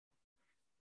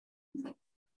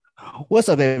What's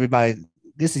up, everybody?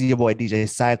 This is your boy DJ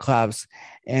Cyclops,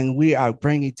 and we are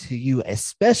bringing to you a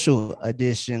special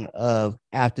edition of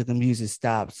After the Music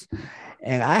Stops.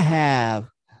 And I have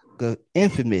the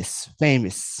infamous,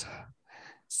 famous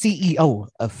CEO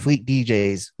of Fleet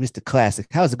DJs, Mr. Klassik.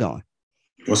 How's it going?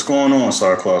 What's going on,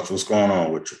 Cyclops? What's going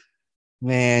on with you?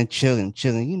 Man, chilling,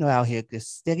 chilling. Out here,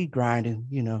 just steady grinding.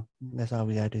 That's all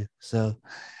we gotta do. So,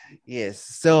 yes.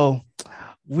 So,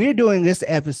 we're doing this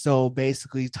episode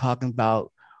basically talking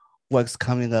about what's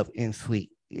coming up in Fleet.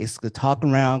 It's the talk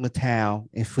around the town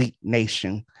in Fleet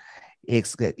Nation.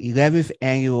 It's the 11th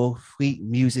annual Fleet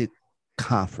Music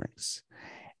Conference.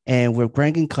 And we're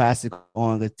bringing Klassik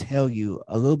on to tell you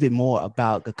a little bit more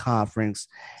about the conference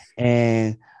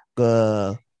and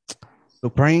the, the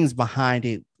brains behind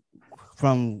it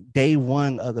from day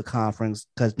one of the conference,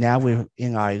 because now we're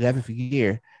in our 11th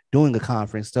year doing the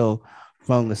conference. So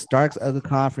from the start of the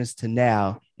conference to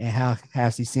now, and how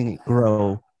has he seen it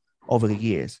grow over the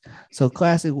years? So,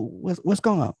 Klassik, what's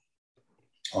going on?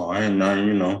 Oh, I ain't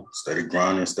nothing, steady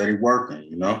grinding, steady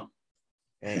working, and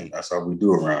Hey, that's how we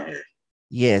do around here.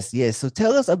 yes, yes. So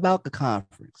tell us about the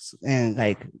conference and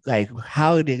like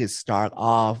how did it start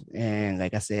off, and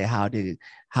like I said,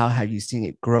 how have you seen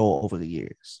it grow over the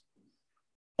years?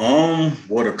 Well,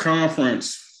 the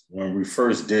conference when we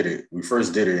first did it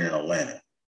in Atlanta.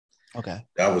 Okay.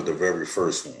 That was the very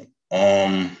first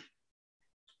one.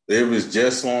 It was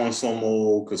just on some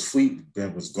old because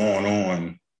was going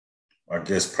on, I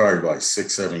guess probably like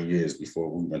 6, 7 years before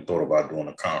we even thought about doing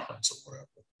a conference or whatever.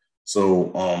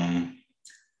 So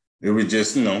it was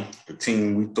just, the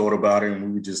team, we thought about it and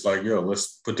we were just like, yo,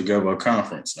 let's put together a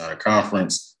conference. Now, the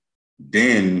conference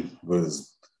then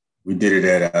was, we did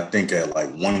it I think, at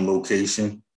like one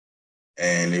location.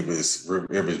 And it was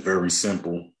very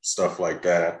simple, stuff like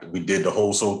that. We did the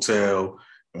host hotel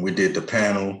and we did the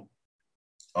panel,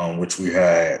 which we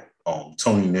had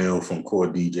Tony Neal from Core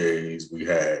DJs. We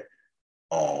had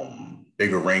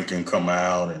Bigger Rankin come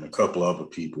out and a couple other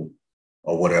people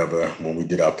or whatever when we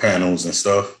did our panels and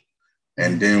stuff.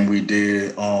 And then we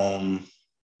did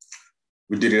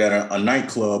it at a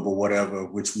nightclub or whatever,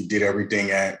 which we did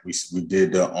everything at. We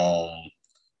did the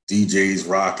DJs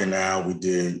rocking out. We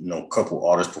did, a couple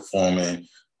artists performing.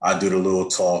 I did a little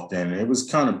talking. It was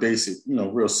kind of basic,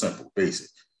 real simple, basic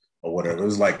or whatever. It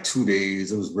was like 2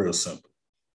 days. It was real simple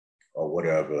or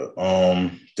whatever.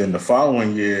 Then the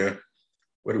following year,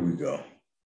 where did we go?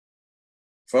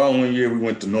 Following year, we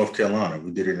went to North Carolina.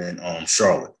 We did it in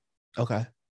Charlotte. Okay.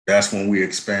 That's when we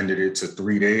expanded it to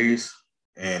 3 days.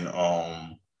 And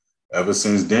ever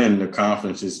since then, the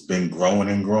conference has been growing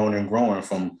and growing and growing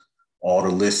from all the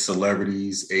list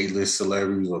celebrities, A-list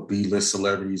celebrities or B-list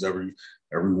celebrities, every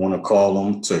want to call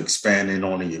them, to expanding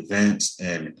on the events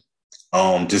and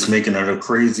just making it a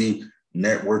crazy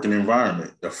networking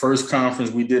environment. The first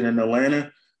conference we did in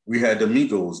Atlanta, we had the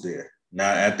Migos there.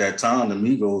 Now, at that time, the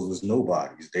Migos was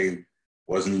nobodies. They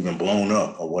wasn't even blown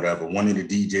up or whatever. One of the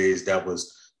DJs that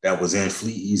was in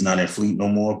Fleet, he's not in Fleet no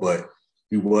more, but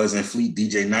he was in Fleet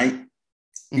DJ Night.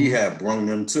 He had brought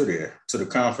them to the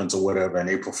conference or whatever, and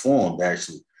they performed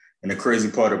actually. And the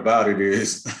crazy part about it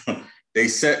is they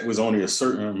set was only a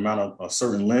certain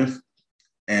length,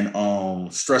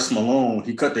 and Stress Malone,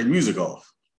 he cut their music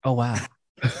off. Oh wow.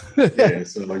 Yeah,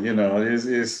 so we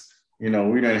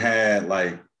done had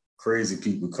like crazy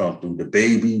people come through. The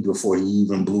Baby before he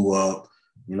even blew up.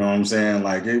 You know what I'm saying?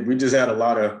 Like we just had a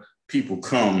lot of people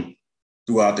come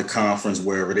throughout the conference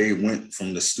wherever they went,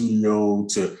 from the studio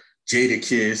to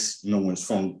Jadakiss, went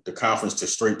from the conference to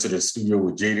straight to the studio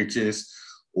with Jadakiss,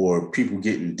 or people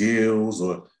getting deals,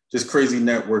 or just crazy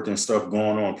networking stuff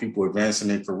going on, people advancing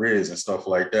their careers and stuff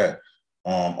like that.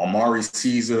 Amari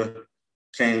Caesar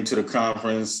came to the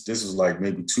conference. This was like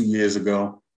maybe 2 years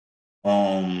ago.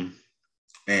 And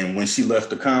when she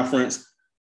left the conference,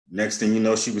 next thing you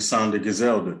know, she was signed to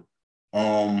Griselda.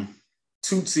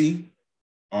 Tootsie,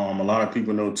 a lot of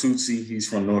people know Tootsie. He's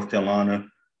from North Carolina.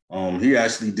 He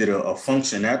actually did a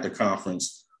function at the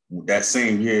conference that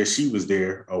same year she was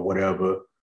there or whatever,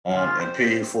 and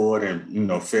paid for it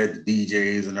and, fed the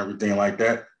DJs and everything like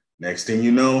that. Next thing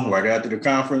you know, right after the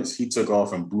conference, he took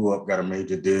off and blew up, got a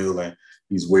major deal, and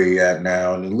he's where he at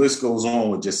now. And the list goes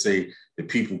on with just say the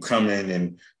people coming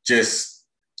and just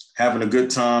having a good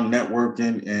time,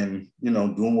 networking and,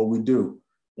 doing what we do.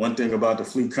 One thing about the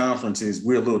Fleet Conference is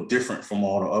we're a little different from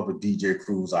all the other DJ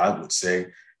crews, I would say,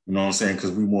 you know what I'm saying?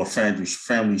 Because we're more family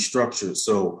structured.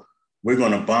 So we're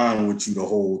going to bond with you the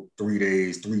whole 3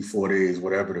 days, 4 days,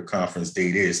 whatever the conference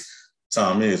date is,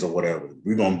 time is, or whatever.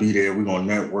 We're going to be there. We're going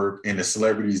to network. And the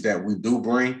celebrities that we do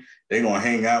bring, they're going to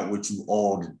hang out with you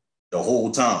all the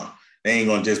whole time. They ain't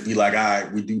gonna just be like, all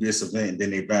right, we do this event and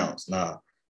then they bounce. Nah,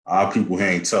 our people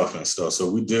hang tough and stuff. So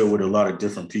we deal with a lot of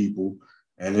different people,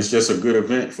 and it's just a good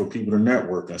event for people to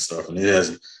network and stuff. And it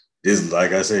has this,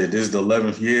 like I said, this is the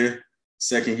 11th year,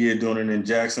 second year doing it in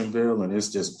Jacksonville, and it's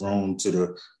just grown to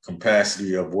the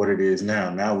capacity of what it is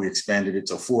now. Now we expanded it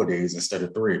to 4 days instead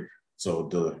of 3. So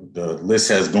the list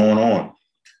has gone on.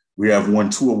 We have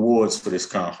won 2 awards for this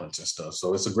conference and stuff.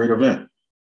 So it's a great event.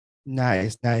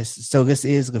 Nice, nice. So this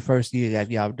is the first year that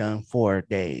y'all done 4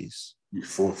 days.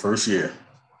 For first year.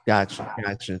 Gotcha,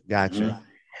 gotcha, gotcha.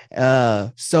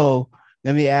 Mm-hmm. So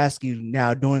let me ask you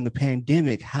now, during the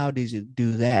pandemic, how did you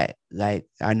do that? Like,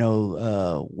 I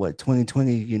know what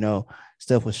 2020,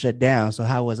 stuff was shut down. So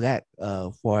how was that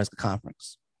for as the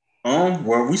conference?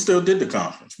 Well, we still did the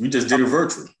conference. We just did it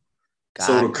virtual.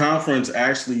 So God, the conference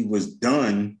actually was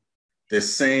done the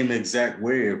same exact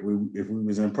way if we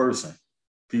was in person.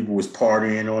 People was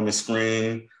partying on the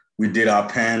screen. We did our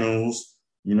panels.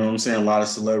 You know what I'm saying? A lot of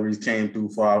celebrities came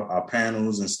through for our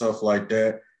panels and stuff like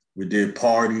that. We did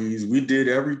parties. We did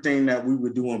everything that we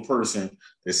would do in person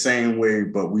the same way,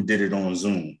 but we did it on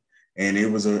Zoom. And it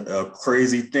was a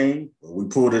crazy thing. But we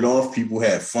pulled it off. People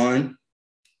had fun,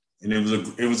 and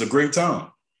it was a great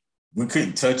time. We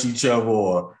couldn't touch each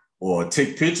other or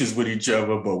take pictures with each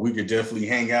other, but we could definitely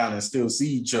hang out and still see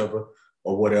each other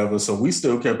or whatever. So we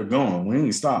still kept it going. We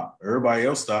didn't stop. Everybody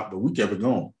else stopped, but we kept it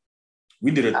going.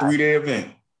 We did a 3-day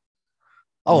event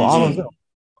oh, on all of them. Zoom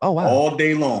Oh, wow. all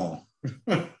day long,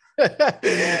 sitting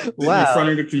in Wow. front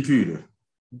of the computer.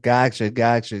 Gotcha,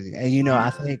 gotcha. And I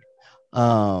think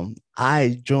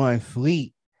I joined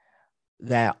Fleet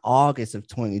that August of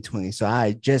 2020. So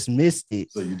I just missed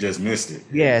it. So you just missed it.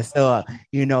 Yeah. So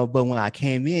but when I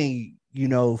came in,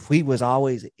 Fleet was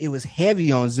always it was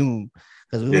heavy on Zoom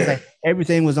because it was Yeah. like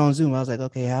everything was on Zoom. I was like,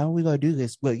 okay, how are we gonna do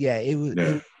this? But yeah,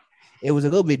 Yeah. it was a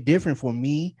little bit different for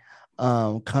me,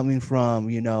 coming from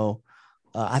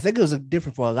I think it was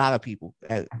different for a lot of people,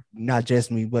 not just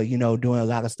me, but doing a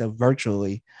lot of stuff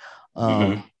virtually. Um,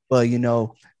 Mm-hmm. but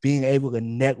being able to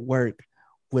network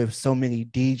with so many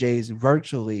DJs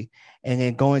virtually, and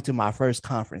then going to my first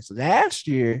conference last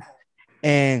year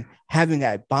and having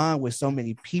that bond with so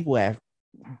many people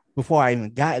before I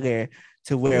even got there,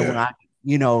 to where when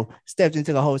Yeah. I stepped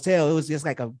into the hotel, it was just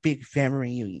like a big family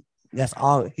reunion. That's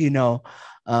all.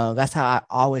 That's how I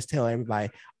always tell everybody.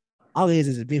 All it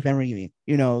is a big family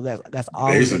reunion. That's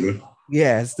all it is. Basically.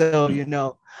 Yeah. So you're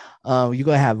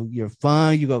gonna have your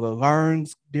fun. You're gonna learn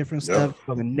different stuff. Yep.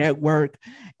 You're gonna network,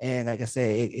 and like I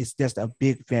said, it's just a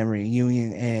big family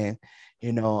reunion. And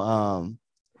you know, um,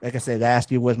 like I said, last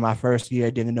year was my first year. I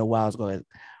didn't know what I was going to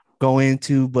go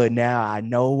into, but now I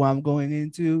know what I'm going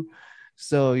into.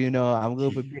 So I'm a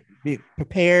little bit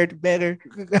prepared better.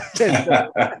 So,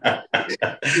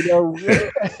 you know,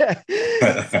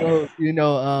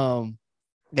 so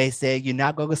they said you're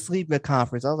not going to sleep at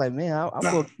conference. I was like, man, I'm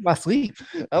Nah. going to get my sleep.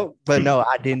 Oh, but no,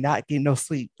 I did not get no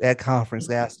sleep at conference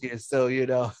last year. So it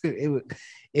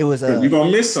was You're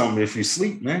gonna miss something if you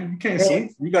sleep, man. You can't man,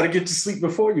 sleep. You got to get to sleep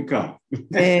before you come.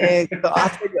 man. So I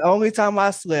think the only time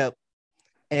I slept,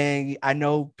 and I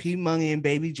know P Money and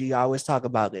Baby G always talk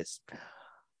about this.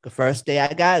 The first day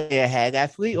I got there, I had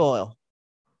that Fleet oil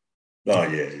Oh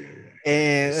yeah.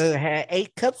 and had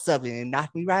 8 cups of it and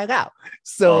knocked me right out. Oh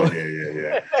So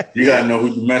yeah. You gotta know who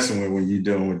you're messing with when you're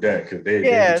dealing with that, because they be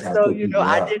yeah, trying to so put people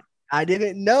out. I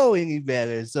didn't know any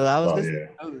better. So I was Oh just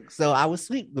yeah. so I was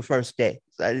asleep the first day.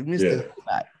 So I missed Yeah. it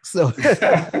a lot. So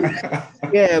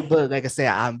yeah, but like I said,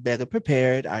 I'm better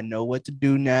prepared. I know what to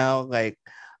do now. Like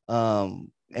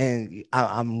and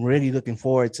I'm really looking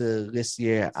forward to this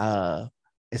year,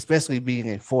 especially being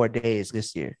in 4 days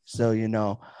this year. So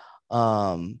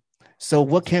so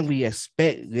what can we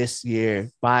expect this year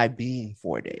by being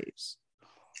 4 days?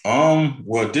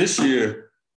 Well, this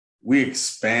year we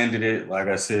expanded it, like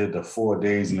I said, to 4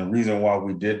 days. And the reason why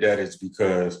we did that is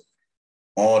because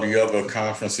all the other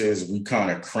conferences, we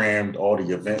kind of crammed all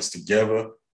the events together.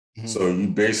 Mhm. So you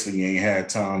basically ain't had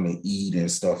time to eat and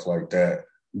stuff like that.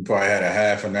 You probably had a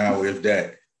half an hour, if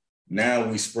that. Now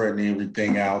we spreading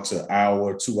everything out to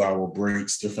hour, 2 hour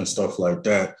breaks, different stuff like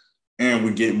that. And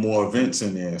we get more events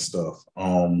in there and stuff.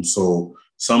 So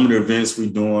some of the events we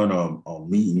doing are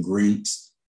meet and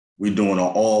greets. We're doing an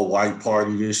all white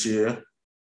party this year.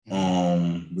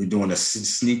 Mhm. We're doing a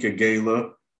sneaker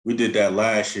gala. We did that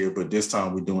last year, but this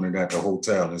time we're doing it at the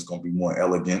hotel, and it's going to be more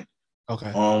elegant.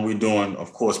 Okay. We're doing,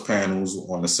 of course, panels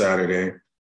on the Saturday.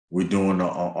 We're doing an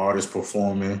artist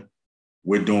performing.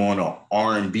 We're doing an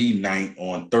R&B night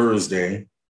on Thursday.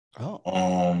 Oh.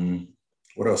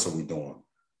 What else are we doing?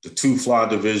 The Two Fly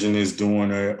division is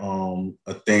doing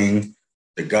a thing.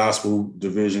 The gospel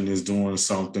division is doing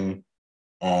something.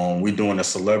 We're doing a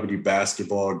celebrity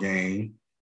basketball game.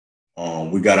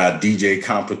 We got our DJ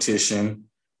competition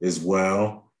as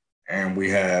well. And we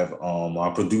have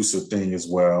our producer thing as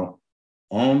well.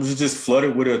 It's just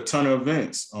flooded with a ton of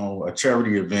events. A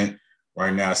charity event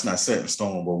right now. It's not set in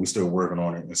stone, but we're still working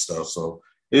on it and stuff. So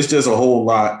it's just a whole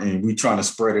lot, and we're trying to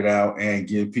spread it out and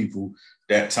give people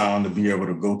that time to be able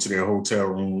to go to their hotel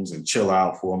rooms and chill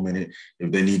out for a minute.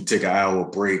 If they need to take an hour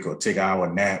break or take an hour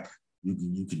nap,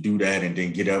 you could do that and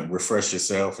then get up, refresh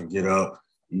yourself, and get up.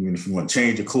 Even if you want to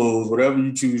change your clothes, whatever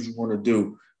you choose you want to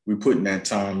do, we're putting that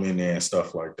time in there and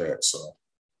stuff like that. So.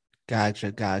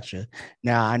 Gotcha.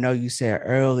 Now I know you said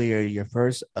earlier your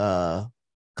first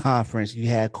conference you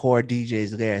had core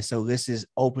DJs there, so this is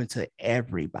open to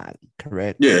everybody,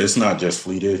 correct? Yeah, it's not just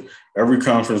Fleet. Every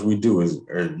conference we do is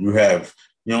you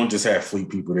don't just have Fleet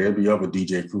people. There'll be other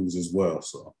DJ crews as well.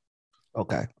 So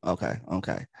Okay.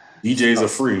 DJs So, are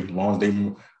free as long as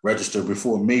they register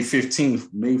before May 15th.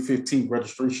 May 15th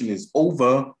registration is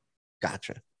over.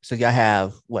 gotcha. So y'all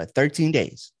have what 13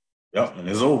 days? Yep, and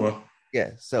it's over.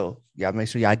 Yeah. So y'all make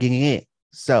sure y'all getting in.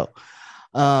 So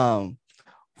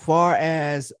far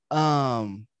as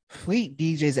Fleet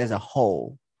DJs as a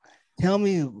whole, tell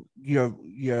me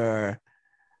your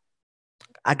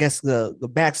I guess the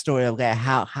backstory of that.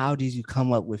 How did you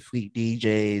come up with Fleet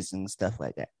DJs and stuff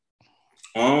like that?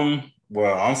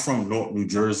 Well, I'm from North New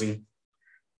Jersey.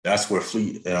 That's where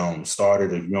Fleet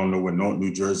started. If you don't know where North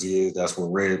New Jersey is, that's where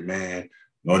Redman,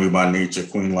 Naughty by Nature,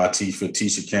 Queen Latifah,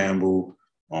 Tisha Campbell,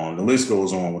 the list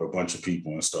goes on with a bunch of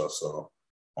people and stuff. So,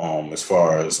 as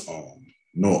far as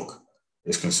Newark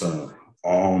is concerned,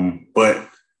 but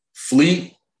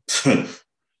Fleet,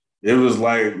 it was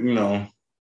like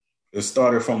it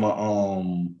started from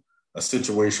a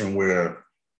situation where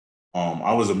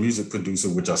I was a music producer,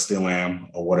 which I still am,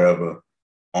 or whatever.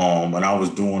 And I was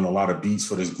doing a lot of beats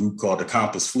for this group called the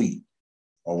Compass Fleet,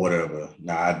 or whatever.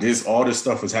 Now, all this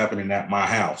stuff was happening at my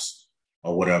house,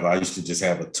 or whatever. I used to just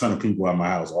have a ton of people at my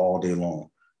house all day long.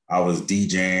 I was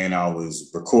DJing, I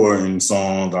was recording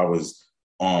songs, I was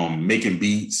making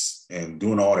beats and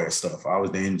doing all that stuff. I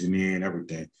was the engineer and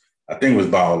everything. I think it was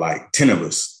about like 10 of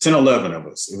us, 10, 11 of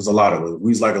us. It was a lot of us. We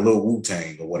was like a little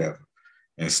Wu-Tang or whatever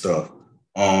and stuff.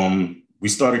 We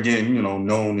started getting,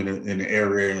 known in the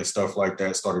area and stuff like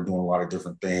that, started doing a lot of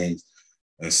different things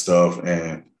and stuff.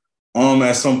 And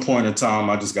at some point in time,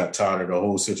 I just got tired of the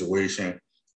whole situation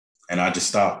and I just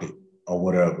stopped it or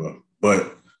whatever.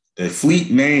 But the Fleet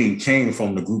name came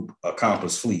from the group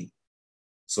Compass Fleet.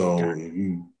 So if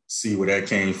you see where that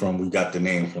came from, we got the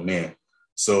name from there.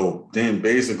 So then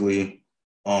basically,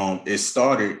 it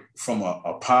started from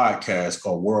a podcast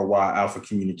called Worldwide Alpha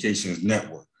Communications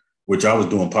Network, which I was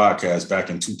doing podcasts back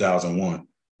in 2001.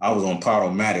 I was on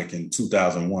Podomatic in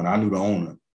 2001. I knew the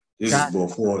owner. This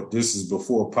is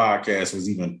before podcast was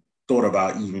even thought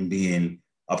about even being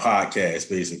a podcast,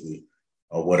 basically,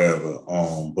 or whatever.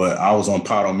 But I was on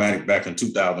Podomatic back in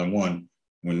 2001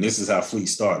 when this is how Fleet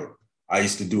started. I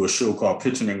used to do a show called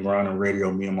Pitching and Grinding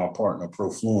Radio, me and my partner, Pro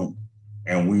Fluent.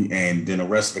 And then the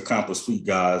rest of the Compass Fleet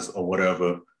guys or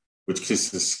whatever, which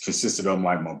consisted of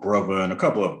like my brother and a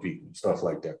couple other people, stuff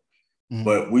like that. Mm-hmm.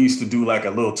 But we used to do like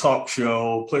a little talk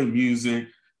show, play music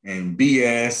and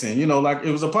BS. And, like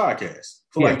it was a podcast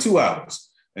for like 2 hours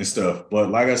and stuff. But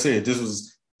like I said, this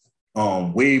was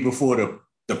way before the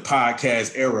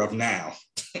podcast era of now.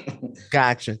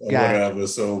 Gotcha. Whatever.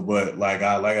 So, but like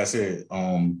I said,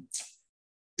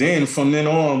 then from then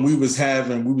on, we was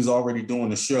already doing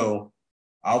the show.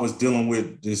 I was dealing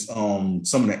with this, some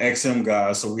of the XM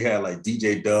guys. So we had like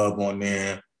DJ Dub on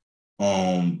there,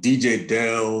 DJ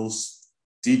Dells,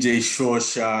 DJ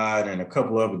Shortshot, and a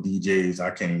couple other DJs. I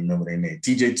can't even remember their name.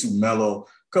 DJ Too Mellow,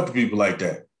 a couple people like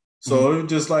that. So it was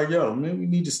just like, yo, man, we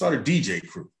need to start a DJ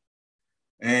crew.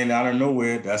 And out of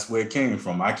nowhere, that's where it came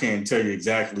from. I can't tell you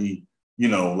exactly,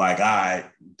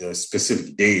 the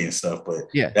specific day and stuff, but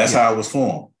that's how it was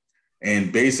formed.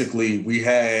 And basically we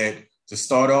had, to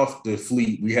start off the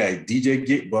Fleet, we had DJ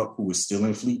Get Buck, who was still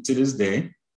in Fleet to this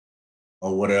day,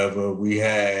 or whatever. We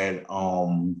had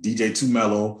DJ Too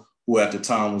Mellow, who at the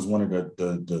time was one of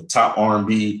the top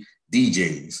R&B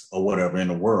DJs or whatever in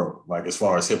the world, like as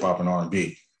far as hip hop and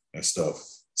R&B and stuff,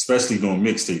 especially doing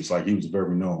mixtapes. Like he was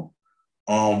very known.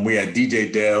 We had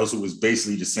DJ Dells, who was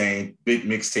basically the same big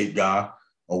mixtape guy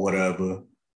or whatever.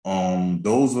 And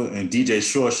DJ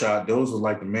Shortshot, those were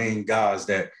like the main guys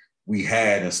that we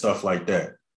had and stuff like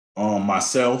that.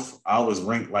 Myself, I was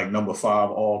ranked like number 5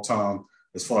 all time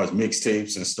as far as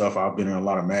mixtapes and stuff. I've been in a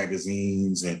lot of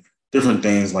magazines and different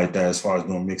things like that. As far as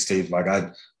doing mixtapes, like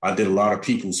I did a lot of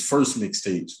people's first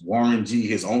mixtapes. Warren G,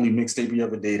 his only mixtape he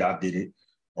ever did, I did it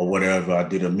or whatever. I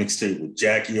did a mixtape with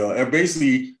Jackie. Or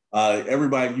basically,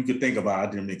 everybody you could think about,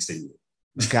 I did a mixtape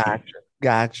with. Gotcha.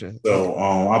 Gotcha. Okay. So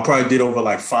I probably did over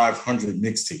like 500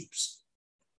 mixtapes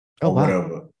Oh or wow.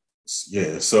 whatever.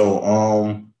 Yeah. So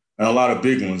and a lot of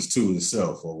big ones too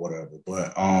itself or whatever.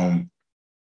 But and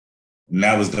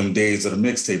that was them days of the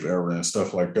mixtape era and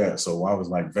stuff like that. So I was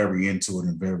like very into it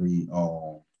and very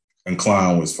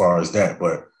inclined as far as that.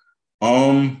 But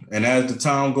and as the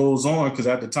time goes on, because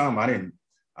at the time I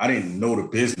didn't know the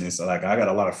business. Like I got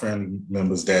a lot of family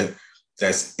members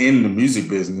that's in the music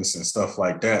business and stuff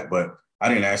like that, but I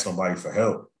didn't ask nobody for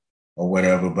help or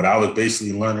whatever. But I was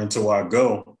basically learning till I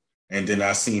go. And then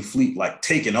I seen Fleet like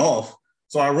taking off.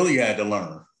 So I really had to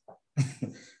learn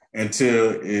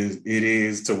until it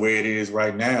is to where it is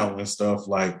right now and stuff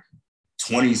like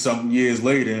 20 something years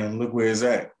later. And look where it's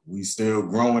at. We still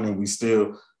growing and we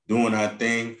still doing our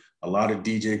thing. A lot of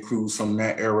DJ crews from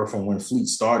that era, from when Fleet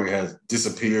started, has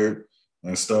disappeared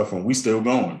and stuff, and we still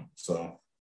going. So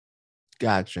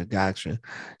Gotcha. Gotcha.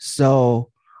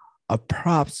 So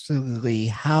approximately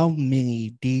how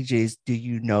many DJs do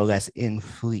you know that's in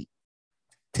Fleet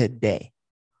today?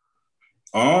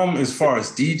 as far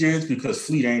as DJs, because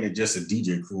Fleet ain't just a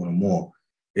DJ crew anymore.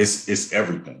 It's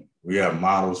everything. We have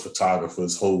models,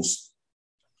 photographers, hosts,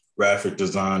 graphic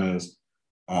designers,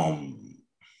 um,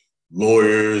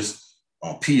 lawyers,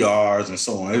 PRs, and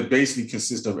so on. It basically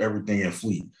consists of everything in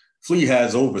Fleet. Fleet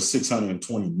has over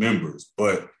 620 members,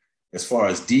 but as far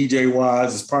as DJ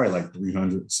wise, it's probably like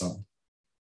 300 something.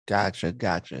 Gotcha,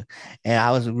 gotcha. And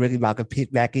I was really about to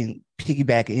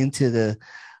piggyback into the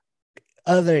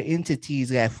other entities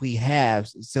that we have.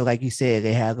 So, like you said,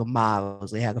 they have the models,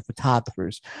 they have the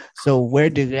photographers. So, where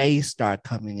did they start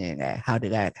coming in at? How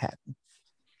did that happen?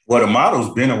 Well, the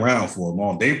model's been around for a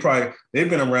long. They've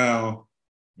been around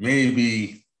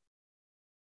maybe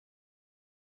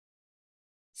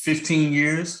 15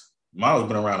 years. Model's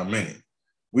been around a minute.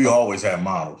 We Oh, always had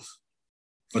models.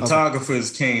 okay,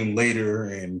 Photographers came later,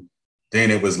 and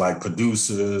then it was like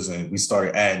producers, and we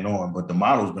started adding on. But the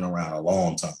model's been around a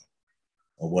long time,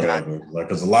 or got whatever. Like,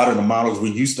 because a lot of the models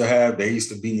we used to have, they used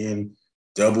to be in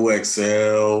Double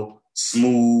XL,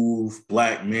 Smooth,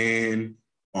 Black Men,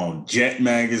 Jet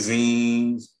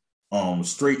magazines,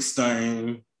 Straight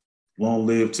Stain. Long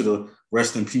live to the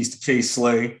rest in peace to K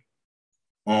Slay.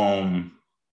 Um,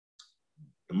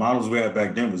 the models we had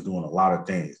back then was doing a lot of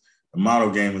things. The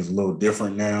model game is a little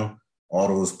different now. All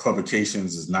those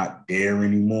publications is not there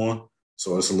anymore.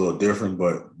 So it's a little different,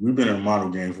 but we've been in the model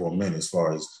game for a minute as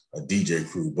far as a DJ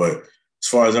crew. But as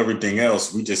far as everything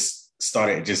else, we just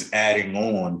started just adding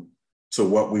on to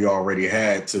what we already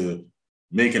had, to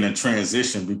making a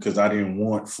transition, because I didn't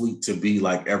want Fleet to be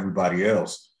like everybody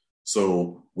else.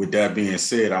 So with that being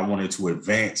said, I wanted to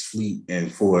advance Fleet,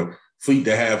 and for Fleet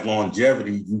to have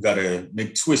longevity, you got to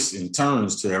make twists and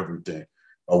turns to everything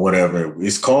or whatever.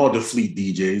 It's called the Fleet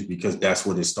DJs because that's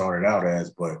what it started out as,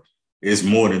 but it's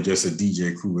more than just a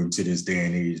DJ crew into this day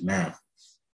and age now.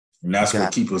 And that's what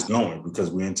got keeps us going, because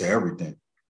we're into everything.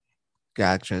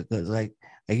 gotcha. Because like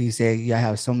you said, you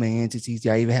have so many entities.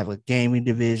 You even have a gaming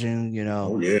division.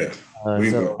 Oh yeah.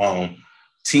 We were So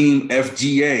Team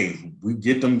FGA. We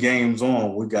get them games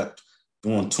on. We got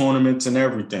doing tournaments and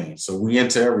everything. So we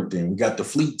into everything. We got the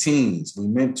Fleet teams. We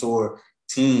mentor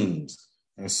teams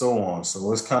and so on.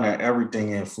 So it's kind of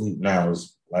everything in Fleet now,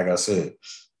 is like I said.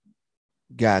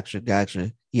 gotcha,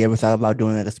 gotcha. You ever thought about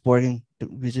doing like a sporting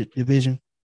division?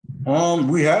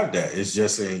 We have that. It's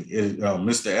just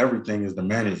Mr. Everything is the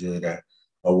manager of that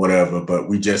or whatever, but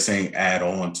we just ain't add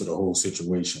on to the whole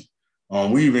situation.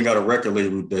 We even got a record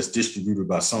label that's distributed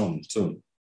by Sony too.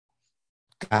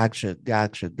 Gotcha,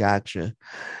 gotcha, gotcha.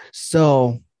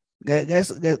 So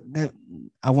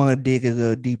I want to dig a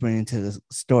little deeper into the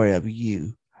story of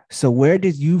you. So where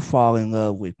did you fall in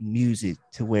love with music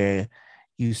to where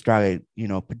you started,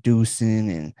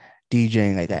 producing and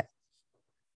DJing like that?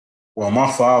 Well,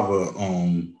 my father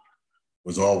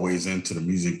was always into the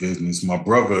music business. My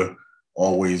brother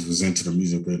always was into the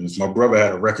music business. My brother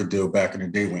had a record deal back in the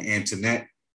day with Internet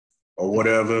or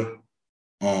whatever.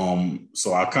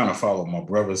 So I kind of followed my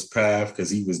brother's path because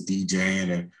he was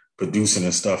DJing and producing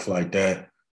and stuff like that.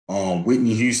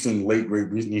 Whitney Houston, late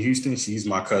great Whitney Houston, she's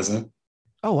my cousin.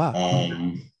 Oh wow.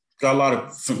 Got a lot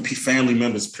of family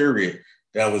members, period,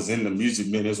 that was in the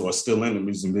music business or still in the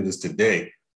music business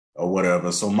today or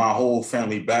whatever. So my whole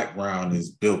family background is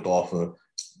built off of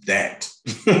that.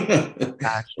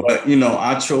 Gotcha. But,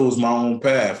 I chose my own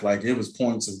path. Like, it was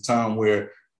points of time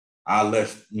where I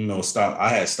left, I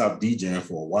had stopped DJing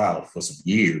for a while, for some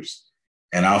years.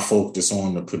 And I focused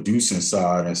on the producing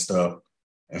side and stuff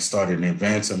and started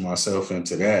advancing myself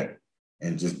into that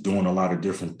and just doing a lot of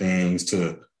different things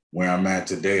to where I'm at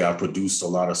today. I produced a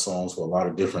lot of songs for a lot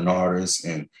of different artists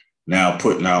and now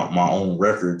putting out my own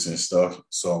records and stuff.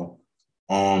 So,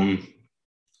 and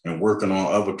working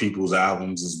on other people's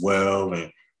albums as well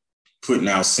and putting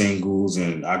out singles.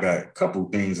 And I got a couple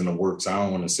things in the works. I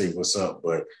don't want to say what's up,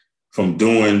 but from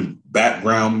doing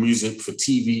background music for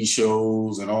TV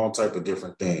shows and all type of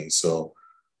different things. So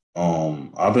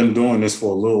I've been doing this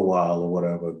for a little while or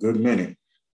whatever, a good minute.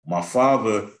 My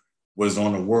father was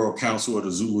on the World Council of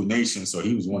the Zulu Nation, so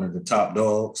he was one of the top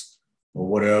dogs or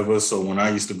whatever. So when I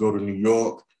used to go to New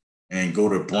York and go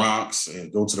to the Bronx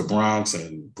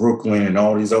and Brooklyn and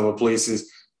all these other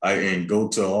places, I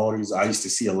used to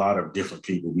see a lot of different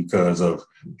people because of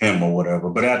him or whatever.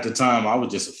 But at the time, I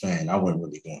was just a fan. I wasn't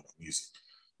really doing the music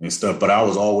and stuff, but I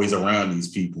was always around these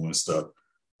people and stuff.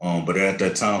 But at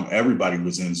that time, everybody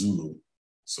was in Zulu.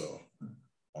 So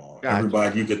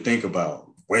everybody you could think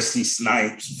about, Wesley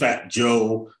Snipes, Fat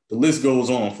Joe, the list goes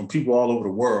on, from people all over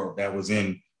the world that was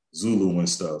in Zulu and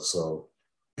stuff. So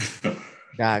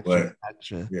Gotcha.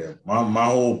 yeah, my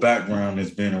whole background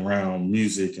has been around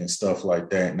music and stuff like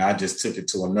that. And I just took it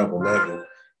to another level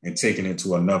and taking it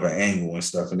to another angle and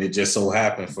stuff. And it just so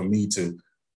happened for me to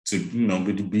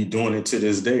be doing it to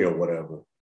this day or whatever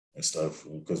and stuff.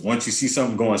 Because once you see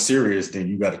something going serious, then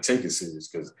you got to take it serious.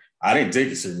 Because I didn't take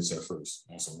it serious at first,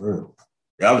 on some real.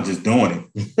 I was just doing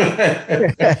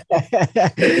it.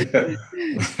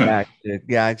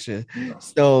 Gotcha.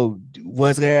 So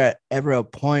was there ever a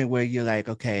point where you're like,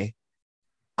 okay,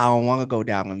 I don't want to go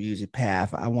down a music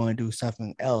path, I want to do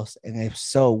something else? And if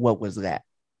so, what was that?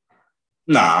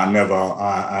 Nah, I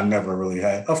never really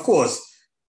had. Of course,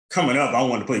 coming up, I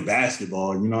wanted to play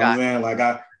basketball. You know what I'm saying? Like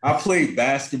I played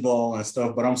basketball and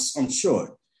stuff, but I'm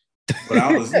short. But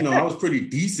I was pretty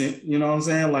decent. You know what I'm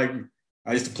saying? Like,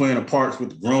 I used to play in the parks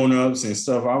with the grown-ups and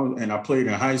stuff. I played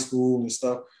in high school and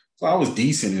stuff. So I was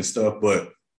decent and stuff. But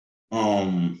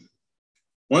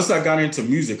once I got into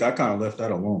music, I kind of left that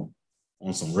alone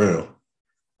on some real.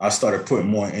 I started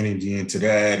putting more energy into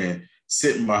that and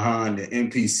sitting behind the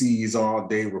MPCs all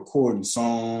day, recording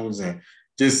songs and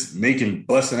just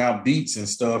busting out beats and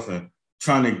stuff and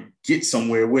trying to get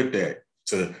somewhere with that,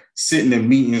 to sitting in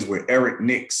meetings with Eric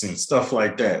Nix and stuff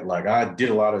like that. Like, I did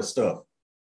a lot of stuff.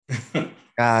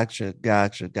 Gotcha.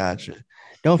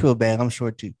 Don't feel bad. I'm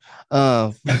short too.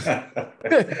 I'm only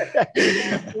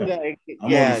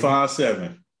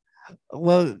 5'7".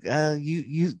 Well,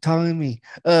 you telling me.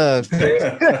 But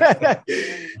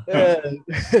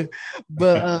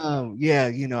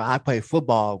yeah, I play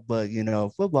football, but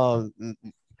football,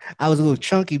 I was a little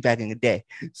chunky back in the day.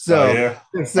 So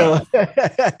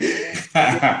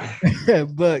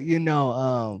but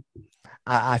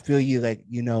I feel you, like,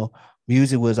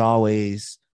 music was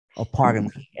always a part of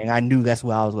me, and I knew that's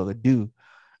what I was going to do,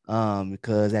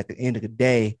 because at the end of the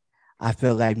day, I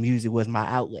felt like music was my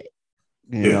outlet,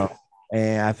 and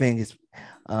I think it's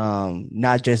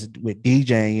not just with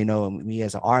DJing, me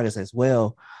as an artist as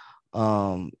well.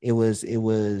 It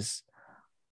was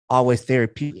always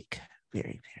therapeutic,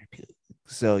 very therapeutic.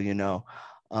 So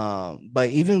but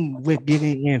even with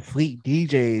getting in Fleet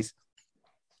DJs,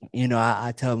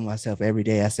 I tell myself every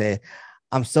day, I said,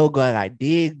 I'm so glad I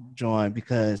did join,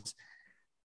 because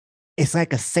it's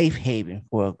like a safe haven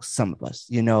for some of us,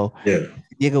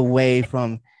 get away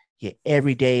from your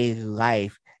everyday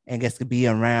life and gets to be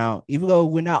around, even though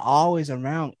we're not always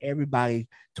around everybody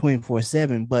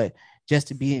 24/7, but just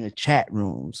to be in the chat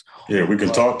rooms. Yeah, we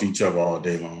can talk to each other all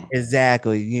day long.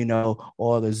 Exactly,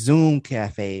 or the Zoom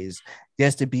cafes,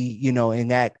 just to be, in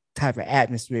that type of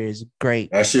atmosphere is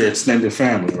great. That's your extended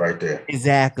family right there.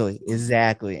 Exactly.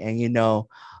 And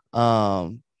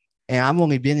and I've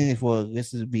only been in it for,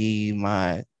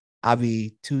 I'll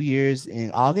be 2 years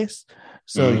in August.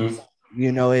 So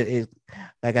it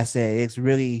like I said, it's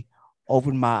really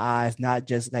opened my eyes, not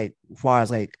just like as far as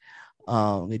like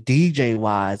the DJ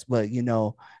wise, but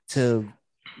to,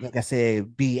 like I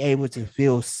said, be able to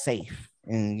feel safe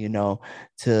and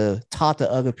to talk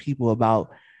to other people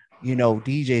about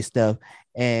DJ stuff,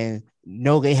 and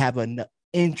know they have an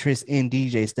interest in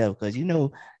DJ stuff, because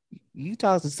you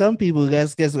talk to some people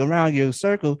that's around your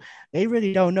circle, they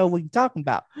really don't know what you're talking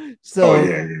about. So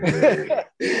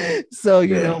so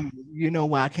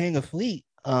when I came to Fleet,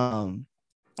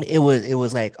 it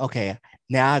was like, okay,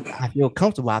 now I feel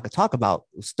comfortable, I could talk about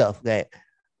stuff that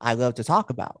I love to talk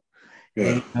about.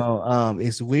 And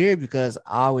it's weird, because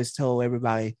I always told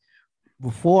everybody,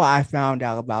 before I found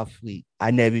out about Fleet,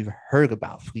 I never even heard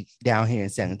about Fleet down here in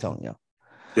San Antonio.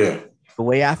 Yeah. The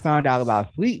way I found out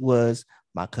about Fleet was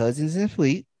my cousin's in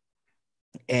Fleet,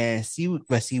 and she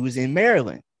was in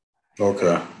Maryland.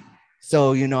 Okay.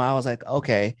 So, I was like,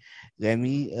 okay, let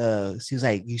me she was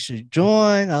like, you should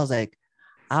join. I was like,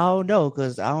 I don't know,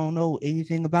 because I don't know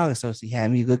anything about it. So she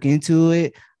had me look into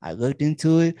it. I looked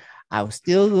into it. I was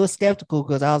still a little skeptical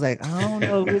because I was like, I don't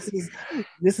know if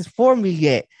this is for me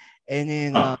yet. And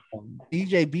then Huh.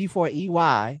 DJ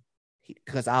B4EY,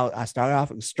 because I started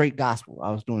off with straight gospel.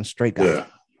 I was doing straight gospel. Yeah.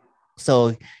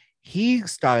 So he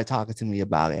started talking to me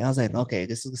about it. I was like, okay,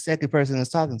 this is the second person that's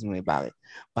talking to me about it,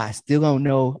 but I still don't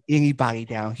know anybody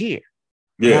down here.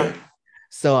 Right. Yeah.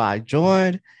 So I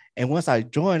joined. And once I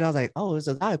joined, I was like, oh, there's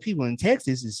a lot of people in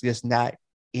Texas. It's just not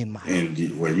in my And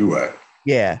where you at?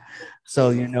 yeah.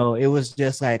 So, it was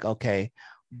just like, okay.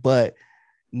 But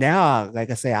now, like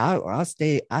I say, I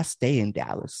stay in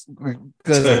Dallas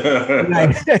because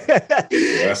like,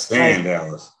 Yeah, I stay like in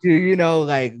Dallas.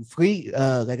 like Fleet,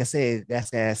 like I said,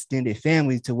 that's an extended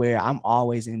family to where I'm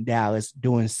always in Dallas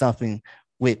doing something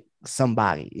with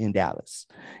somebody in Dallas.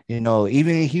 Even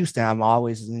in Houston, I'm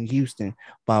always in Houston,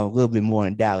 but I'm a little bit more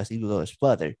in Dallas, even though it's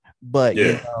further. But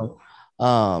Yeah.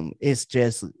 it's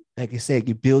just like I said,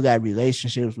 you build that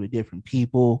relationships with different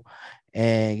people,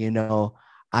 and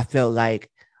I felt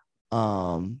like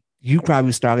you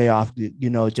probably started off,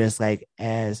 just like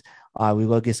as we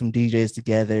go get some DJs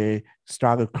together,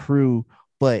 start a crew,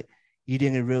 but you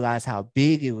didn't realize how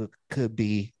big could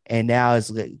be. And now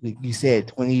it's like you said,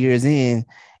 20 years in,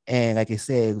 and like I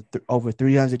said, over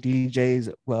 300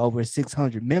 DJs, well, over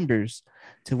 600 members,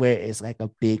 to where it's like a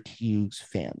big, huge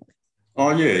family.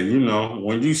 Oh yeah,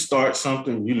 when you start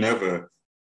something, you never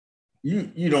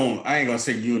you don't I ain't gonna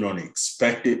say you don't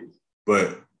expect it,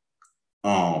 but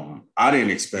I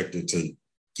didn't expect it to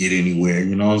get anywhere,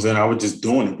 you know what I'm saying? I was just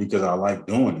doing it because I like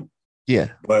doing it. Yeah.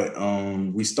 But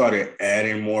we started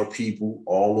adding more people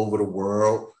all over the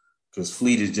world because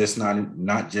Fleet is just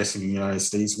not just in the United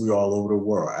States. We all over the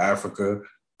world. Africa,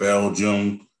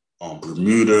 Belgium,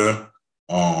 Bermuda,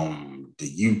 the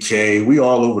UK. We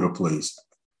all over the place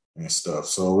and stuff.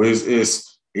 So it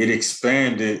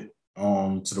expanded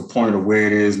to the point of where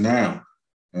it is now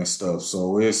and stuff.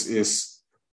 So it's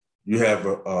you have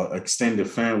a extended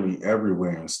family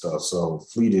everywhere and stuff. So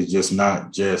Fleet is just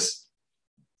not just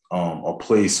a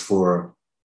place for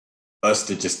us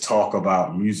to just talk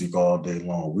about music all day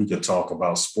long. We could talk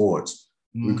about sports.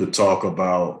 We Mm. could talk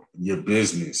about your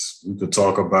business. We could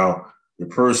talk about your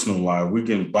personal life. We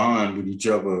can bond with each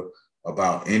other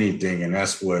about anything, and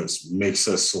that's what makes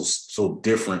us so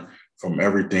different from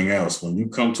everything else. When you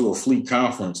come to a Fleet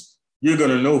conference, you're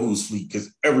gonna know who's Fleet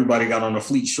because everybody got on a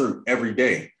Fleet shirt every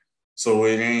day. So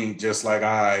it ain't just like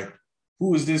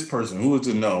who is this person? Who is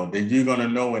to know? That you're gonna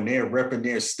know, and they're repping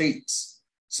their states.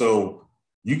 So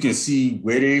you can see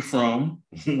where they from,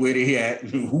 where they at,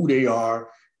 who they are,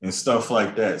 and stuff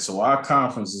like that. So our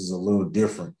conference is a little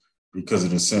different because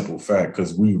of the simple fact,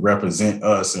 because we represent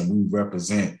us and we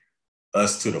represent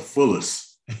us to the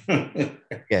fullest.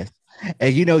 Yes.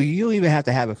 And you don't even have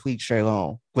to have a Fleet shirt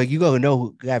on, but you gotta know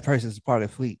who that person's part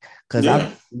of Fleet. Because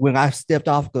Yeah. when I stepped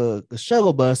off the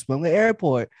shuttle bus from the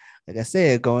airport, like I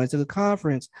said, going to the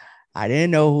conference, I didn't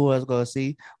know who I was gonna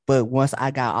see. But once I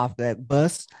got off that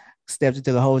bus, stepped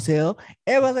into the hotel,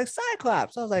 everyone was like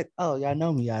Cyclops. I was like, oh, y'all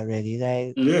know me already.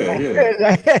 Like, Yeah,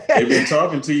 yeah. They've been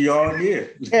talking to you all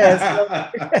year. yes.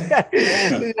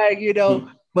 Like,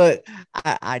 but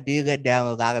I did let down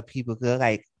a lot of people because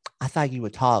like I thought you were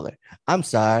taller. I'm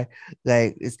sorry.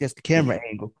 Like it's just the camera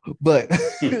angle. But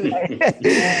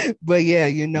but yeah,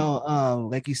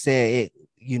 like you said,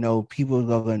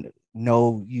 people are gonna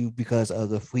know you because of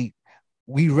the Fleet.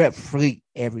 We rep Fleet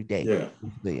every day. Yeah.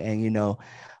 And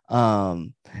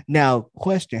now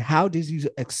question, how did you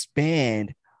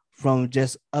expand from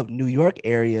just up New York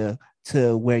area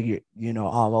to where you're,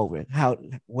 all over?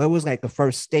 Where was like the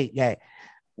first state that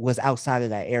was outside of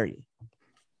that area?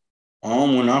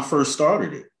 When I first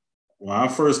started it,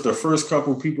 the first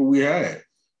couple people we had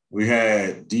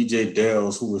DJ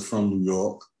Dells, who was from New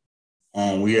York.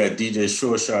 We had DJ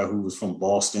Shoreshot, who was from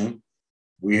Boston.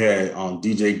 We had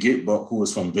DJ Gitbuck, who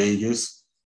was from Vegas.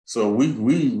 So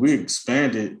we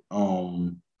expanded.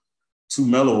 Two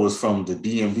Mellow was from the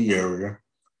DMV area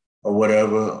or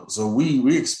whatever. So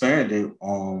we expanded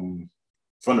from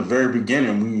the very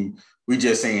beginning. We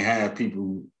just ain't had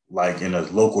people like in a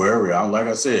local area. Like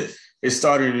I said, it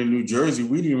started in New Jersey.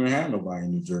 We didn't even have nobody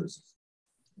in New Jersey.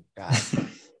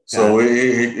 So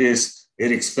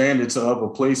it expanded to other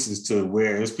places to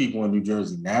where there's people in New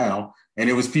Jersey now, and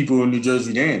it was people in New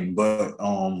Jersey then. But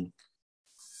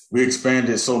we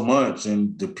expanded so much,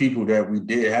 and the people that we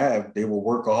did have, they were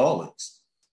workaholics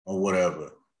or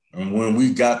whatever. And when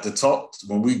we got to talk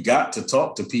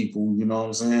to people, you know what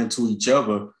I'm saying, to each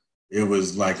other, it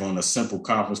was like on a simple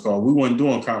conference call. We weren't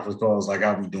doing conference calls like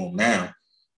how we do them now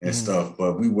and stuff,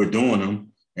 but we were doing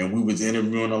them, and we was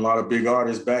interviewing a lot of big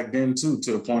artists back then too,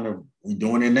 to the point of we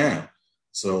doing it now.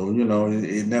 So, you know,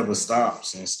 it never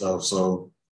stops and stuff.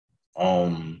 So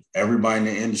everybody in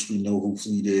the industry know who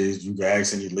Fleet is. You can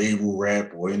ask any label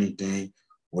rap or anything,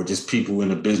 or just people in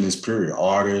the business period,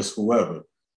 artists, whoever.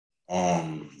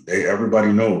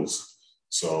 Everybody knows.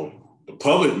 So the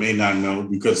public may not know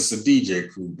because it's a DJ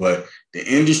crew, but the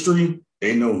industry,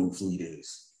 they know who Fleet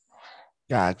is.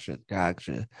 Gotcha.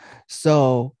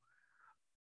 So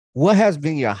what has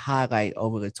been your highlight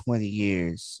over the 20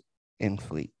 years in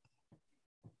Fleet?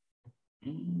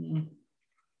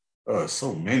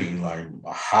 So many, like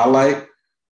a highlight.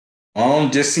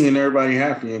 Just seeing everybody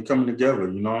happy and coming together,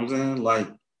 you know what I'm saying? Like,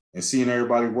 and seeing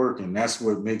everybody working. That's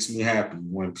what makes me happy,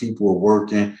 when people are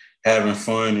working, having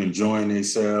fun, enjoying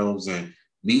themselves, and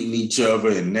meeting each other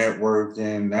and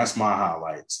networking. That's my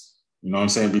highlights. You know what I'm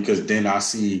saying? Because then I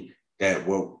see that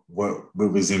what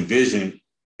was envisioned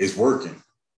is working.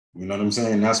 You know what I'm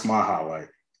saying? That's my highlight.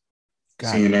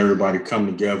 Seeing everybody come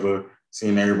together,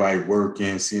 seeing everybody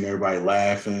working, seeing everybody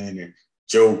laughing and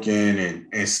joking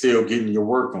and still getting your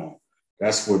work on.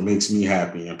 That's what makes me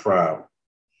happy and proud.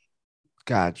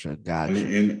 Gotcha.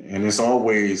 And it's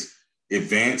always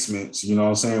advancements. You know what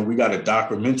I'm saying? We got a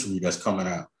documentary that's coming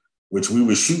out, which we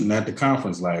were shooting at the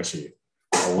conference last year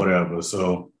or whatever.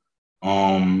 So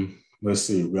let's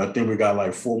see. I think we got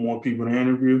like 4 more people to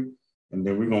interview, and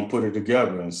then we're gonna put it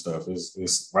together and stuff.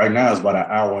 It's right now it's about an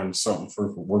hour and something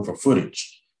worth of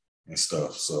footage and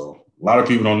stuff. So a lot of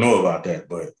people don't know about that,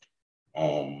 but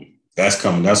that's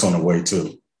coming. That's on the way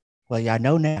too. Well, y'all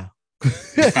know now.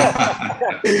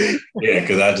 Yeah,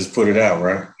 because I just put it out,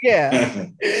 right? Yeah.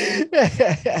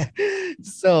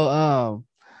 So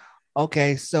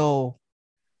okay, so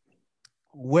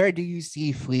where do you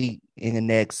see Fleet in the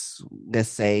next, let's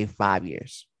say, 5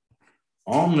 years?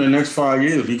 The next 5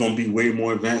 years, we're gonna be way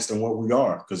more advanced than what we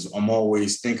are, because I'm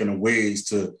always thinking of ways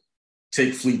to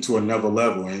take Fleet to another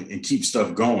level and keep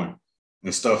stuff going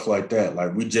and stuff like that.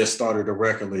 Like, we just started a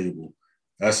record label.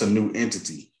 That's a new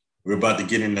entity. We're about to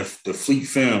get into the Fleet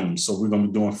films. So we're going to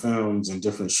be doing films and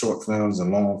different short films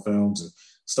and long films and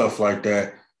stuff like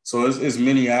that. So it's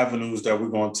many avenues that we're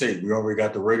going to take. We already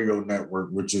got the radio network,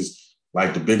 which is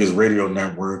like the biggest radio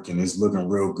network, and it's looking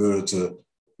real good.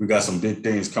 We got some big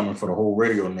things coming for the whole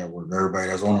radio network. Everybody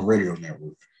that's on a radio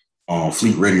network,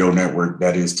 Fleet Radio Network,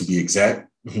 that is, to be exact,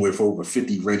 with over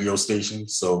 50 radio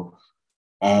stations. So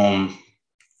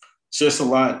just a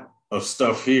lot of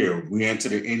stuff here. We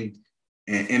entered an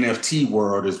NFT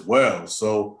world as well.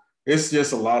 So it's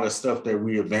just a lot of stuff that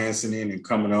we're advancing in and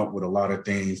coming up with a lot of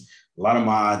things. A lot of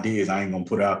my ideas I ain't going to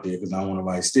put out there because I don't want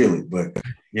nobody to steal it. But,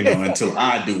 you know, until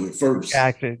I do it first.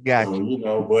 Gotcha. So, you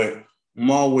know, but I'm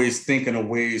always thinking of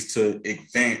ways to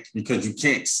advance, because you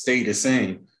can't stay the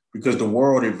same, because the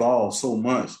world evolves so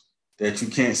much that you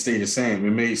can't stay the same.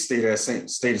 It may stay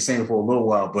the same for a little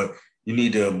while, but you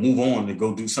need to move on to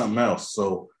go do something else.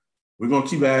 So we're going to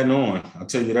keep adding on. I'll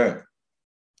tell you that.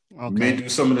 Okay. We may do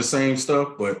some of the same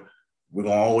stuff, but we're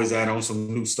going to always add on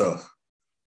some new stuff.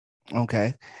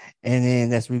 Okay. And then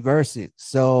let's reverse it.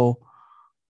 So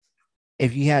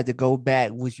if you had to go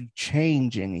back, would you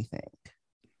change anything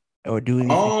or do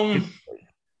anything?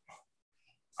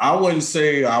 I wouldn't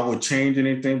say I would change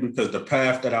anything, because the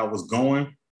path that I was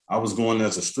going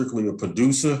as strictly a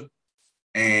producer,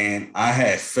 and I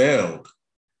had failed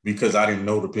because I didn't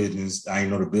know the business. I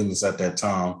didn't know the business at that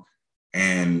time.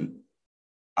 And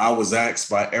I was asked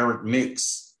by Eric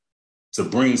Nix to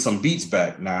bring some beats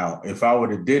back. Now, if I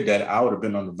would have did that, I would have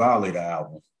been on the Violator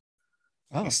album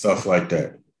and stuff like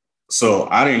that. So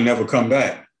I didn't never come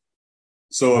back.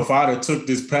 So if I'd have took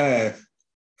this path,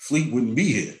 Fleet wouldn't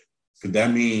be here. Because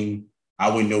that means I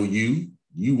wouldn't know you.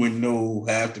 You wouldn't know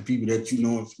half the people that you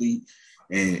know in Fleet.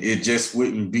 And it just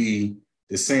wouldn't be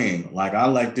the same. Like, I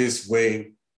like this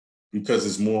way because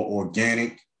it's more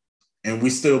organic. And we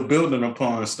still building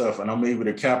upon stuff. And I'm able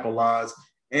to capitalize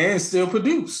and still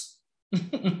produce.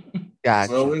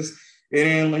 Gotcha. So it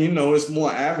ain't, you know, it's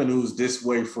more avenues this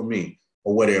way for me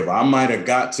or whatever. I might have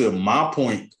got to my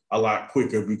point a lot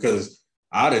quicker because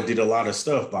I'd have did a lot of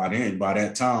stuff by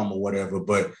that time or whatever.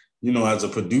 But, you know, as a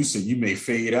producer, you may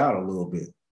fade out a little bit.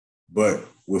 But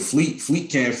with Fleet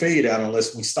can't fade out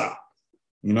unless we stop.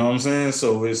 You know what I'm saying?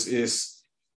 So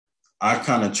I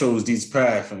kind of chose this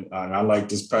path, and I like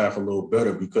this path a little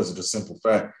better because of the simple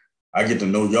fact I get to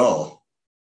know y'all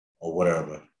or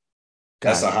whatever.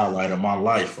 that's a Gotcha. highlight of my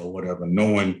life or whatever,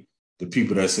 knowing the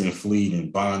people that's in Fleet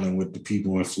and bonding with the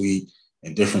people in Fleet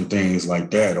and different things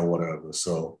like that or whatever.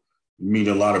 So you meet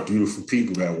a lot of beautiful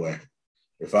people that way.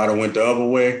 If I'd have went the other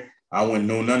way, I wouldn't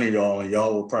know none of y'all, and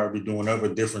y'all would probably be doing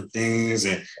other different things,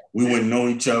 and we wouldn't know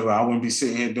each other. I wouldn't be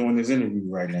sitting here doing this interview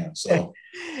right now. So,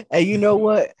 And you know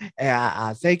what? And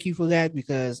I thank you for that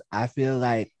because I feel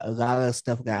like a lot of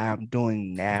stuff that I'm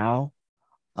doing now,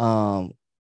 um,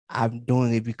 I'm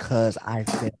doing it because I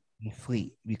felt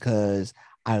complete because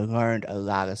I learned a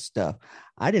lot of stuff.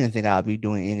 I didn't think I'd be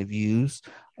doing interviews.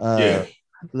 yeah,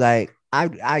 Like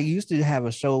I used to have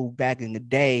a show back in the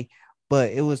day,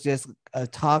 but it was just a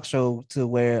talk show to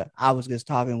where I was just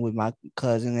talking with my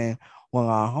cousin and one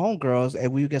of our homegirls,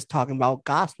 and we were just talking about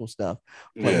gospel stuff.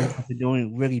 But yeah, not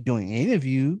doing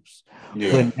interviews.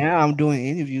 yeah, But now I'm doing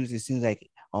interviews. It seems like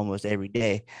almost every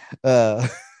day. Uh,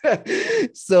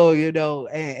 so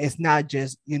and it's not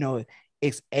just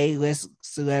it's A-list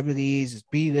celebrities, it's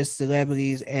B-list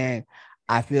celebrities, and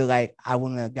I feel like I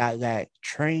wouldn't have got that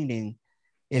training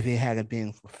if it hadn't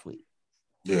been for Fleet.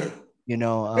 yeah. You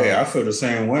know, Hey, I feel the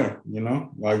same way,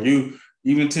 like you,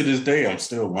 even to this day, I'm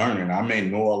still learning. I may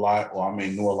know a lot, or I may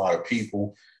know a lot of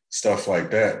people, stuff like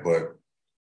that, but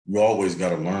you always got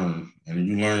to learn, and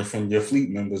you learn from your Fleet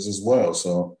members as well.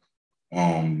 So,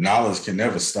 knowledge can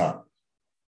never stop.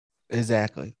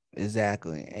 exactly.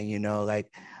 And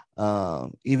like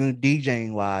even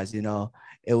DJing wise,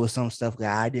 it was some stuff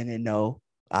that I didn't know.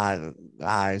 I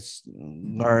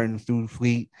learned through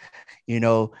Fleet,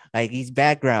 like these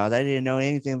backgrounds. I didn't know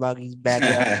anything about these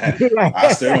backgrounds.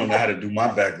 I still don't know how to do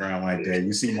my background like that.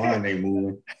 You see mine, they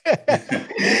moving.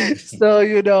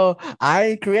 So I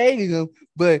ain't creating them,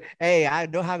 but hey, I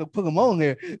know how to put them on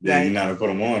there. Yeah, you Like, know how to put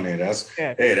them on there.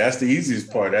 yeah, That's the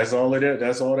easiest part. That's all of that.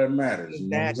 That's all that matters. You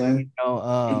know what I'm exactly. saying?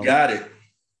 You got it.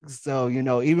 So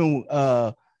even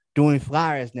doing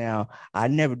flyers now, I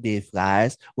never did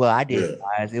flyers. Well, I did Yeah.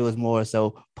 flyers. It was more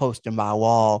so posting my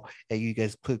wall and you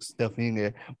just put stuff in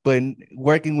there. But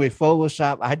working with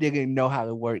Photoshop, I didn't know how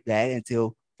to work that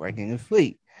until working in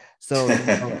Fleet. So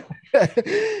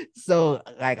so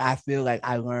like I feel like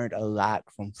I learned a lot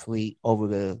from Fleet over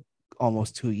the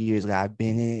almost 2 years that I've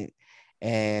been in it.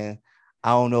 And I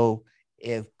don't know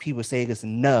if people say it's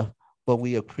enough, but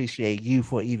we appreciate you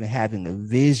for even having a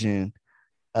vision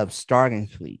of starting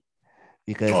Fleet.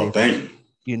 Because Oh, thank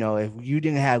you. if you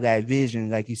didn't have that vision,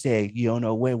 like you said, you don't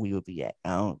know where we would be at.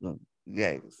 I don't know.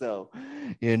 Yeah. So,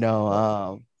 you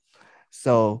know,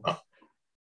 so But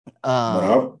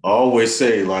um, I always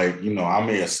say, like, I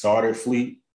may have started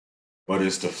Fleet, but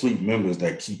it's the Fleet members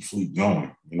that keep Fleet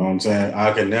going. You know what I'm saying?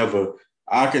 I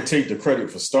could take the credit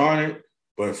for starting it,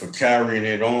 but for carrying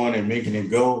it on and making it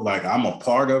go, like I'm a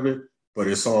part of it, but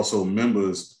it's also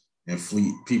members and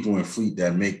Fleet, people in Fleet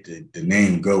that make the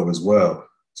name go as well.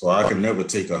 So I can never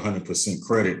take 100%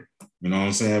 credit, you know what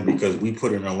I'm saying? Because we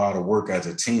put in a lot of work as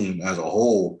a team, as a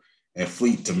whole, and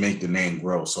Fleet to make the name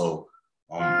grow. So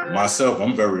myself,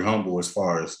 I'm very humble as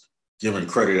far as giving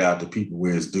credit out to people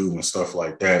where it's due and stuff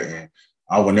like that. And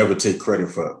I would never take credit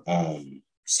for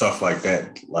stuff like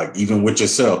that. Like even with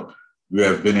yourself, you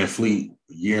have been in Fleet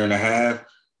a year and a half.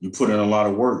 You put in a lot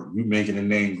of work. You making the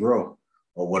name grow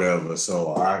or whatever.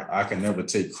 So I can never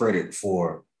take credit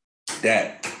for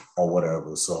that or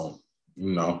whatever. So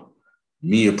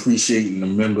me appreciating the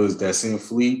members that's in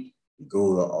Fleet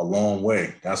go a long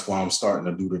way. That's why I'm starting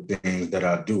to do the things that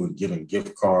I do and giving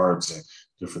gift cards and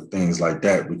different things like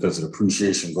that because the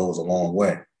appreciation goes a long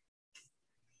way.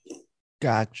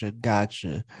 gotcha.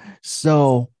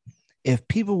 So if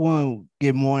people want to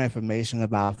get more information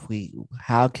about Fleet,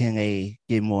 how can they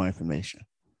get more information?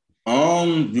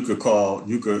 You could go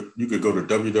to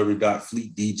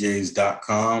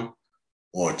www.fleetdjs.com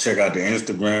or check out the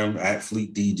Instagram at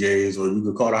Fleet DJs, or you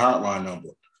could call the hotline number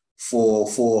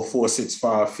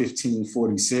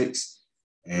 444-465-1546.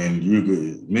 And you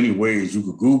could many ways you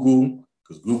could Google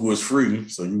because Google is free.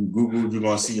 So you can Google, you're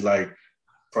gonna see like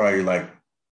probably like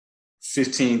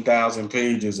 15,000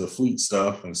 pages of Fleet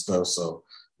stuff and stuff. So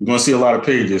you're gonna see a lot of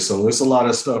pages. So it's a lot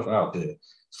of stuff out there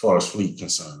as far as Fleet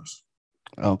concerns.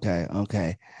 Okay.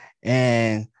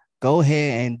 And go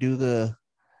ahead and do the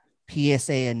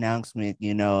PSA announcement,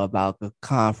 about the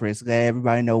conference. Let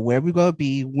everybody know where we're going to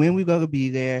be, when we're going to be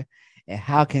there, and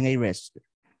how can they register.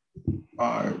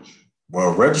 All right.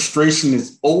 Well, registration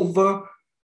is over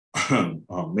on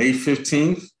May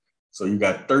 15th. So you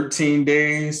got 13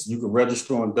 days. You can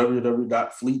register on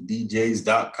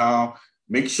www.fleetdjs.com.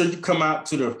 Make sure you come out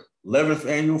to the 11th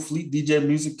annual Fleet DJ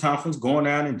Music Conference going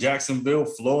on in Jacksonville,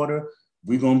 Florida.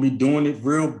 We're going to be doing it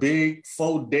real big,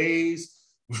 4 days.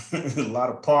 a lot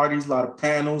of parties, a lot of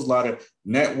panels, a lot of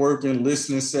networking,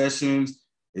 listening sessions,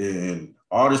 and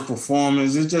artist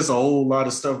performance. It's just a whole lot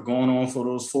of stuff going on for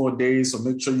those 4 days. So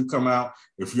make sure you come out.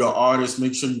 If you're an artist,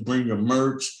 make sure you bring your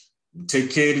merch.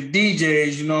 Take care of the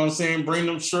DJs, you know what I'm saying? Bring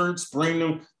them shirts, bring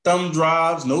them thumb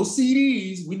drives, no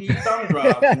CDs. We need thumb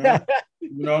drives, man.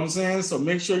 You know what I'm saying? So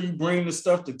make sure you bring the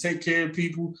stuff to take care of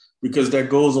people because that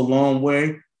goes a long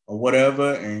way or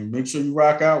whatever. And make sure you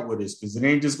rock out with us because it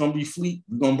ain't just going to be Fleet.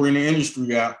 We're going to bring the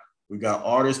industry out. We got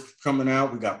artists coming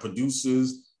out. We got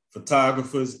producers,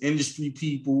 photographers, industry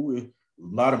people. A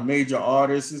lot of major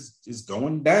artists. It's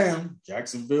going down.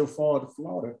 Jacksonville,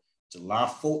 Florida.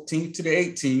 July 14th to the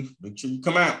 18th. Make sure you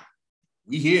come out.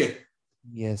 We here.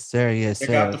 Yes, sir. Yes, Check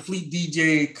sir. out the Fleet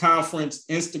DJ Conference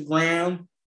Instagram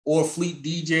or Fleet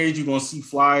DJs. You're going to see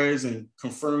flyers and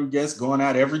confirmed guests going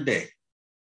out every day.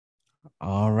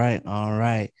 All right. All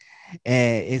right.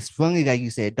 And it's funny that you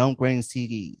said don't bring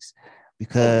CDs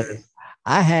because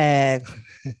I had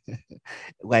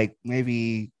like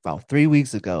maybe about 3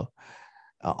 weeks ago,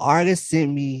 an artist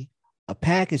sent me a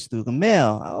package through the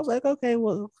mail. I was like, okay,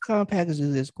 well, what kind of package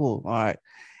is this? Cool. All right.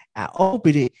 I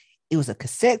opened it. It was a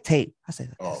cassette tape. I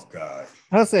said, oh God.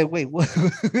 I said, wait, what?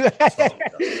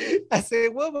 I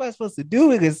said, what am I supposed to do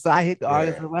with this? So I hit the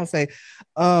artist and I say,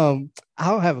 I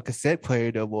don't have a cassette player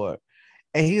no more.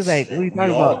 And he was like, what are you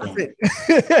talking about?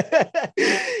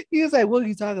 He was like, what are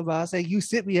you talking about? I said, you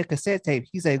sent me a cassette tape.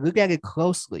 He said, look at it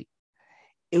closely.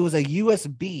 It was a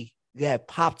USB that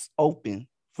pops open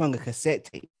from the cassette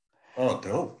tape. Oh,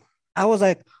 dope. I was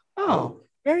like, oh,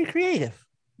 very creative.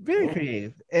 Very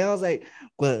creative. And I was like,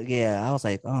 well, yeah. I was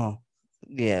like, oh,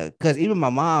 yeah. Because even my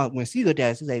mom, when she looked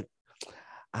at it, she's like,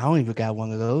 I don't even got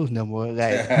one of those no more.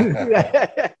 Like,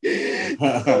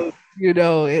 so, you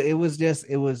know, it was,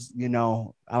 you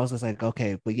know, I was just like,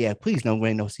 okay, but yeah, please don't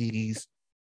bring no CDs.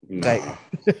 Nah. Like,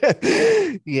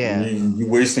 yeah. You're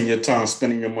wasting your time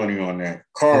spending your money on that.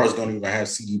 Cars don't even have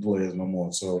CD players no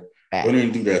more. So don't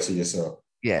even do that to yourself.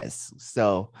 Yes.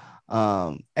 So,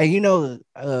 and you know,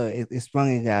 it's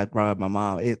funny that I brought up my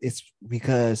mom. It's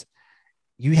because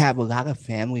you have a lot of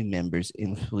family members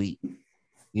in Fleet,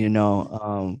 you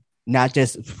know, not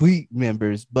just Fleet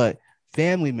members, but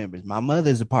family members. My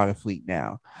mother's a part of Fleet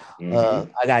now. I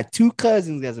got 2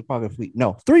 cousins as a part of Fleet.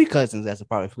 No, 3 cousins as a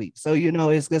part of Fleet. So, you know,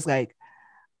 it's just like,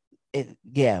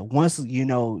 once, you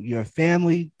know, your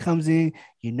family comes in,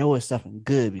 you know, it's something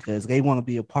good because they want to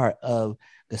be a part of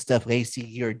the stuff they see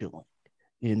you're doing,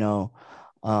 you know.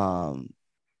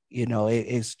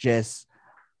 It's just,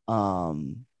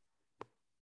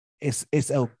 it's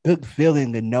a good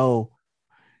feeling to know,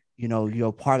 you know,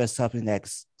 you're part of something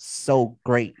that's so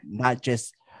great, not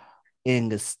just in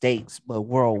the States, but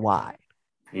worldwide.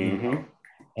 You know?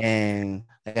 And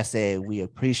like I said, we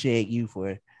appreciate you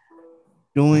for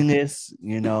doing this.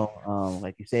 You know,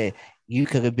 like you said, you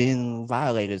could have been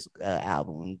Violators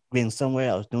album and been somewhere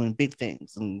else doing big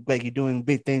things, and like you're doing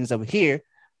big things over here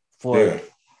for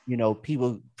you know,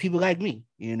 people like me,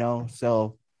 you know.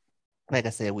 So like I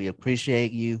said, we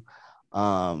appreciate you.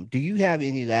 Do you have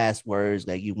any last words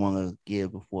that you want to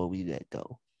give before we let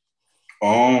go?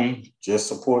 Just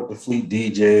support the Fleet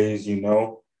DJs, you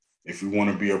know. If you want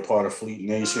to be a part of Fleet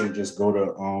Nation, just go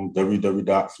to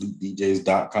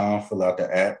www.fleetdjs.com, fill out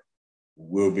the app.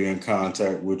 We'll be in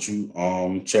contact with you.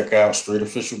 Check out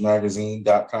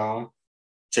straightofficialmagazine.com.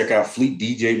 Check out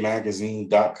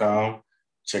fleetdjmagazine.com.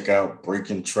 Check out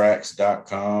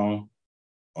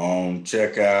breakingtracks.com.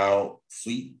 Check out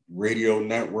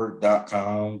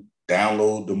fleetradionetwork.com.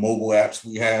 Download the mobile apps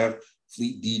we have,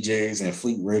 Fleet DJs and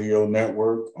Fleet Radio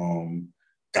Network.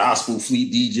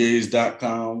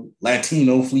 gospelfleetdjs.com,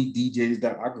 Latino Fleet DJs.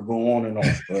 I could go on and on,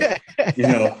 but you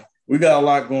know, we got a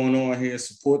lot going on here.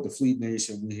 Support the Fleet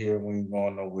Nation. We here. We ain't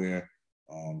going nowhere.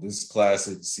 This is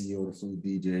Klassik, CEO of the Fleet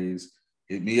DJs.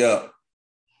 Hit me up.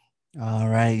 All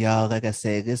right, y'all. Like I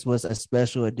said, this was a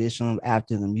special edition of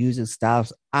After the Music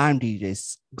Stops. I'm DJ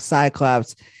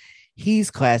Cyclops.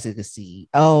 He's Klassik, the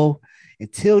CEO.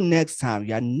 Until next time,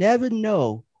 y'all never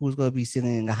know who's going to be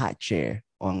sitting in the hot chair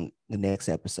on the next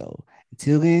episode.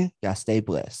 Until then, y'all stay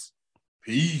blessed.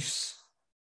 Peace.